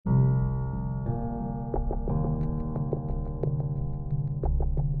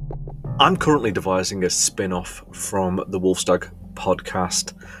I'm currently devising a spin-off from the Wolfstag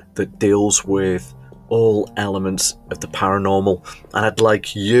podcast that deals with all elements of the paranormal, and I'd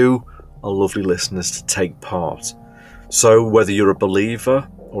like you, our lovely listeners, to take part. So whether you're a believer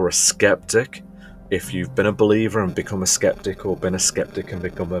or a skeptic, if you've been a believer and become a skeptic, or been a skeptic and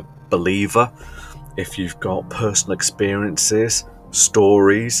become a believer, if you've got personal experiences,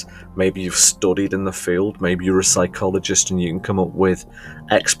 stories, maybe you've studied in the field, maybe you're a psychologist and you can come up with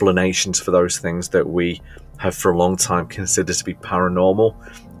explanations for those things that we have for a long time considered to be paranormal,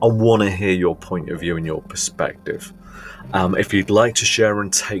 I want to hear your point of view and your perspective. If you'd like to share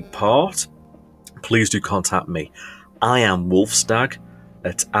and take part, please do contact me. I am Wolfstag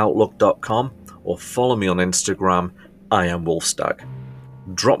at outlook.com, or follow me on Instagram, I am Wolfstag.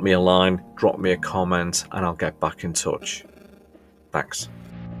 Drop me a line, drop me a comment, and I'll get back in touch. Thanks.